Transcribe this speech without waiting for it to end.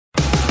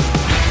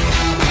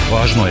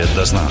Važno je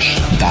da znaš.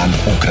 Dan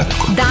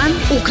ukratko. Dan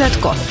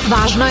ukratko.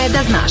 Važno je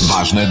da znaš.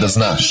 Važno je da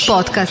znaš.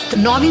 Podcast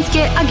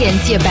novinske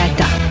agencije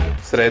Beta.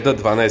 Sreda,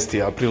 12.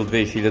 april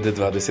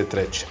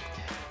 2023.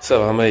 Sa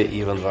vama je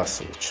Ivan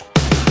Vasović.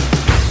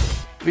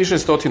 Više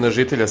stotina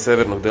žitelja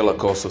severnog dela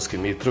Kosovske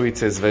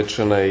Mitrovice,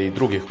 Zvečana i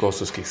drugih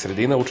kosovskih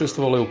sredina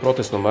učestvovalo je u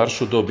protestnom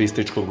maršu do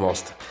Bistričkog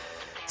mosta.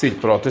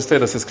 Cilj protesta je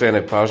da se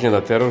skrene pažnja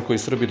na teror koji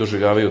Srbi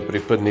doživljavaju od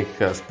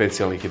pripadnika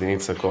specijalnih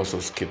jedinica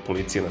kosovske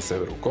policije na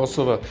severu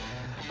Kosova,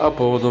 a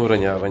povodom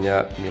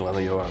ranjavanja Milana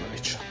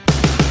Jovanovića.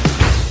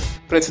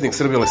 Predsjednik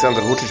Srbije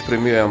Aleksandar Vučić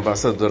primio je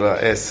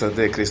ambasadora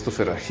SAD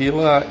Kristofera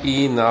Hila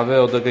i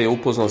naveo da ga je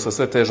upoznao sa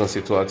sve težom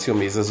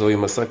situacijom i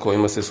izazovima sa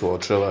kojima se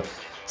suočava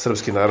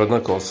srpski narod na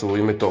Kosovu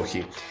i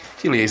Metohiji.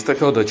 Hill je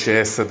istakao da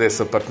će SAD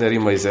sa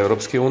partnerima iz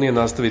Evropske unije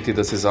nastaviti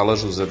da se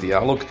zalažu za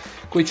dijalog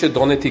koji će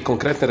doneti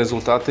konkretne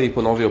rezultate i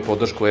ponovio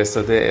podršku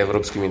SAD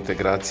evropskim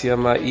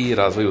integracijama i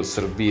razvoju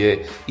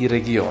Srbije i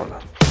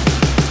regiona.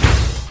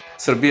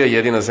 Srbija,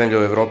 jedina zemlja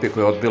u Evropi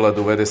koja je odbila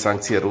da uvede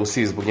sankcije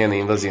Rusiji zbog njene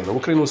invazije na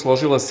Ukrajinu,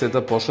 složila se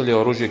da pošalje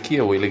oružje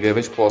Kijevu ili ga je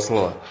već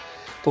poslala.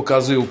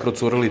 Pokazuju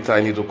procurali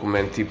tajni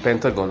dokumenti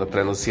Pentagona,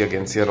 prenosi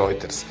agencija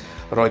Reuters.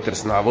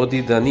 Reuters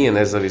navodi da nije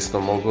nezavisno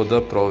mogao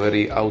da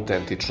proveri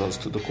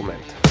autentičnost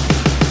dokumenta.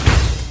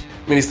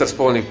 Ministar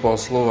spoljnih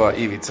poslova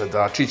Ivica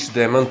Dačić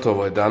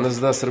demantovao je danas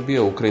da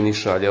Srbija Ukrajini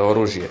šalje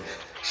oružje.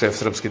 Šef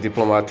srpske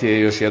diplomatije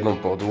je još jednom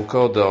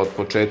podvukao da od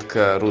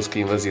početka ruske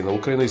invazije na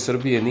Ukrajinu i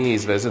Srbije nije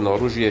izvezeno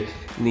oružje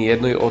ni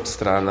jednoj od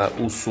strana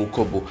u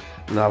sukobu,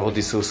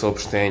 navodi se u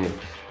saopštenju.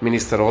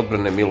 Ministar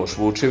odbrane Miloš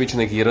Vučević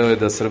negirao je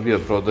da Srbija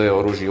prodaje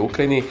oružje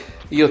Ukrajini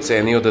i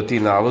ocenio da ti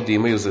navodi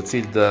imaju za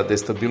cilj da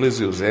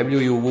destabilizuju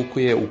zemlju i uvuku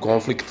je u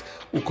konflikt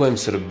u kojem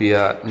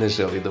Srbija ne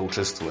želi da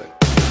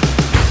učestvuje.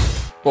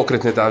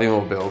 Pokret Ne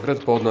davimo Beograd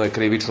podneo je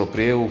krivičnu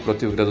prijavu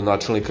protiv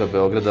gradonačelnika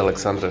Beograda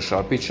Aleksandra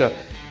Šapića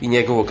i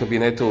njegovog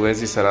kabineta u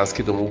vezi sa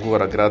raskidom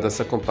ugovora grada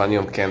sa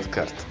kompanijom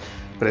Kent-Kart.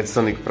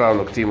 Predstavnik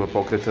pravnog tima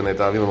Pokreta Ne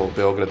davimo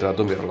Beograd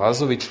Radomir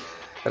Lazović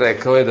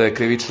rekao je da je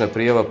krivična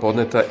prijava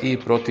podneta i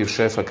protiv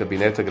šefa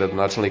kabineta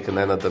gradonačelnika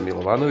Nenada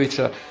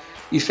Milovanovića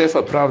i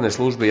šefa pravne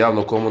službe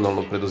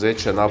javno-komunalnog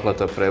preduzeća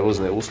Naplata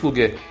prevozne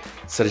usluge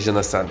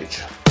Srđana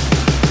Sandića.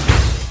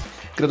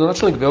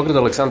 Gradonačelnik Beograda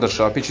Aleksandar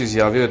Šapić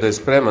izjavio je da je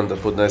spreman da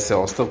podnese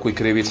ostavku i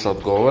krivično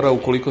odgovara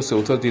ukoliko se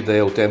utvrdi da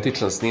je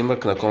autentičan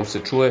snimak na kom se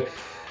čuje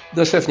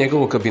da šef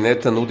njegovog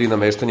kabineta nudi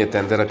nameštanje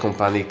tendera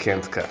kompaniji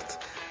Kent-Kart.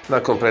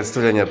 Nakon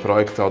predstavljanja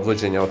projekta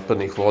odvođenja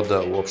otpadnih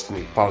voda u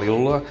opštini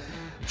Palilula,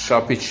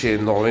 Šapić je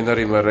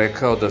novinarima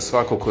rekao da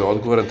svako ko je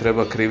odgovoran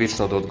treba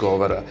krivično da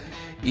odgovara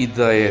i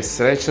da je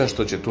srećan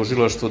što će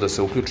tužilaštvo da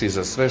se uključi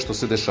za sve što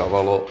se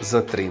dešavalo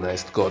za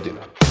 13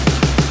 godina.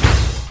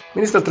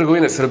 Ministar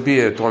trgovine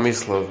Srbije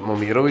Tomislav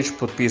Momirović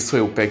potpisao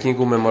je u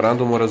Pekingu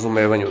memorandum o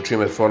razumevanju,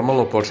 čime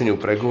formalno počinju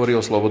pregovori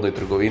o slobodnoj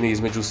trgovini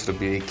između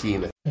Srbije i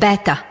Kine.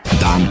 Beta.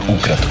 Dan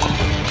ukratko.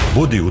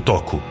 Budi u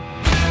toku.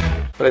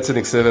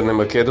 Predsjednik Severne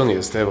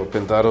Makedonije Stevo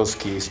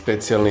Pendarovski i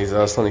specijalni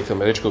izaslanik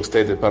američkog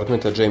State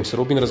Departmenta James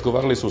Rubin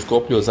razgovarali su u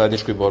Skoplju o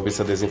zajedničkoj borbi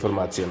sa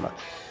dezinformacijama.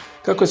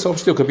 Kako je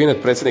saopštio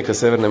kabinet predsjednika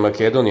Severne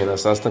Makedonije, na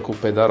sastanku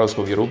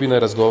Pendarovskog i Rubina je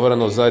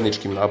razgovarano o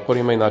zajedničkim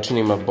naporima i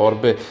načinima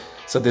borbe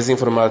sa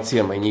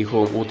dezinformacijama i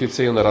njihovom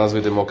uticaju na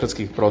razvoj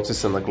demokratskih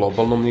procesa na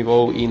globalnom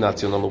nivou i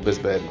nacionalnu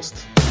bezbednost.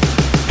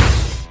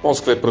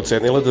 Moskva je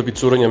procenila da bi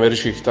curenje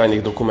američkih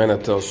tajnih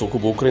dokumenata o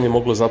sukobu u Ukrajini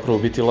moglo zapravo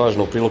biti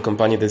lažno u prilog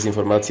kampanje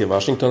dezinformacije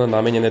Vašingtona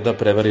namenjene da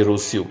prevari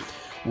Rusiju.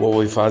 U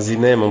ovoj fazi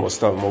nemamo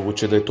stav,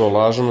 moguće da je to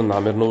lažno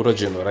namerno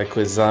urađeno,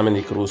 rekao je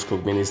zamenik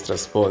ruskog ministra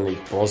spoljnih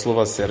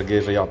poslova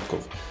Sergej Ryabkov,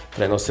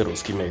 prenose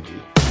ruski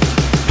mediji.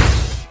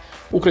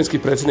 Ukrajinski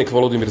predsjednik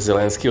Volodimir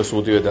Zelenski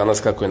osudio je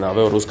danas, kako je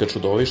naveo, ruska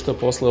čudovišta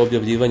posle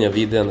objavljivanja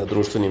videa na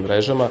društvenim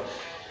mrežama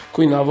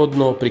koji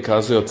navodno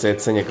prikazuje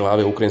odsecanje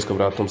glave ukrajinskom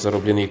ratnom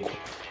zarobljeniku.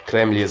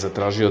 Kremlj je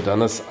zatražio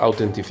danas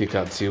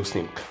autentifikaciju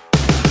snimka.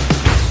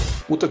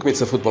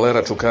 Utakmica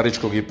fudbalera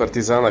Čukaričkog i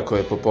Partizana koja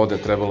je popodne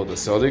trebalo da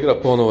se odigra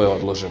ponovo je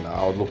odložena,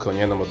 a odluka o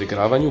njenom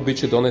odigravanju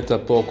biće doneta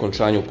po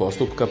okončanju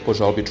postupka po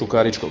žalbi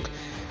Čukaričkog,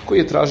 koji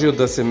je tražio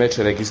da se meč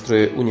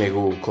registruje u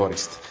njegovu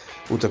korist.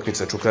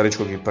 Utakmica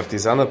Čukaričkog i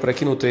Partizana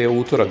prekinuta je u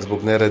utorak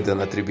zbog nereda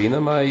na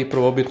tribinama i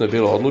prvobitno je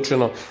bilo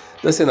odlučeno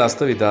da se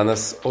nastavi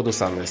danas od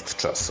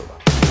 18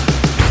 časova.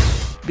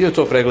 Bio je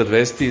to pregled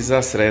vesti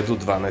za sredu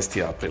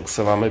 12. april.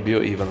 Sa vama je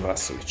bio Ivan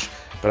Vasović.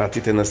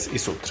 Pratite nas i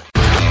sutra.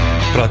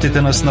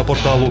 Pratite nas na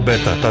portalu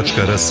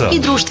beta.rs I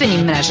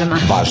društvenim mrežama.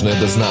 Važno je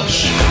da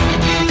znaš.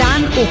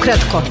 Dan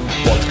ukratko.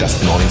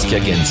 Podcast novinske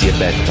agencije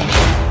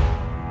Beta.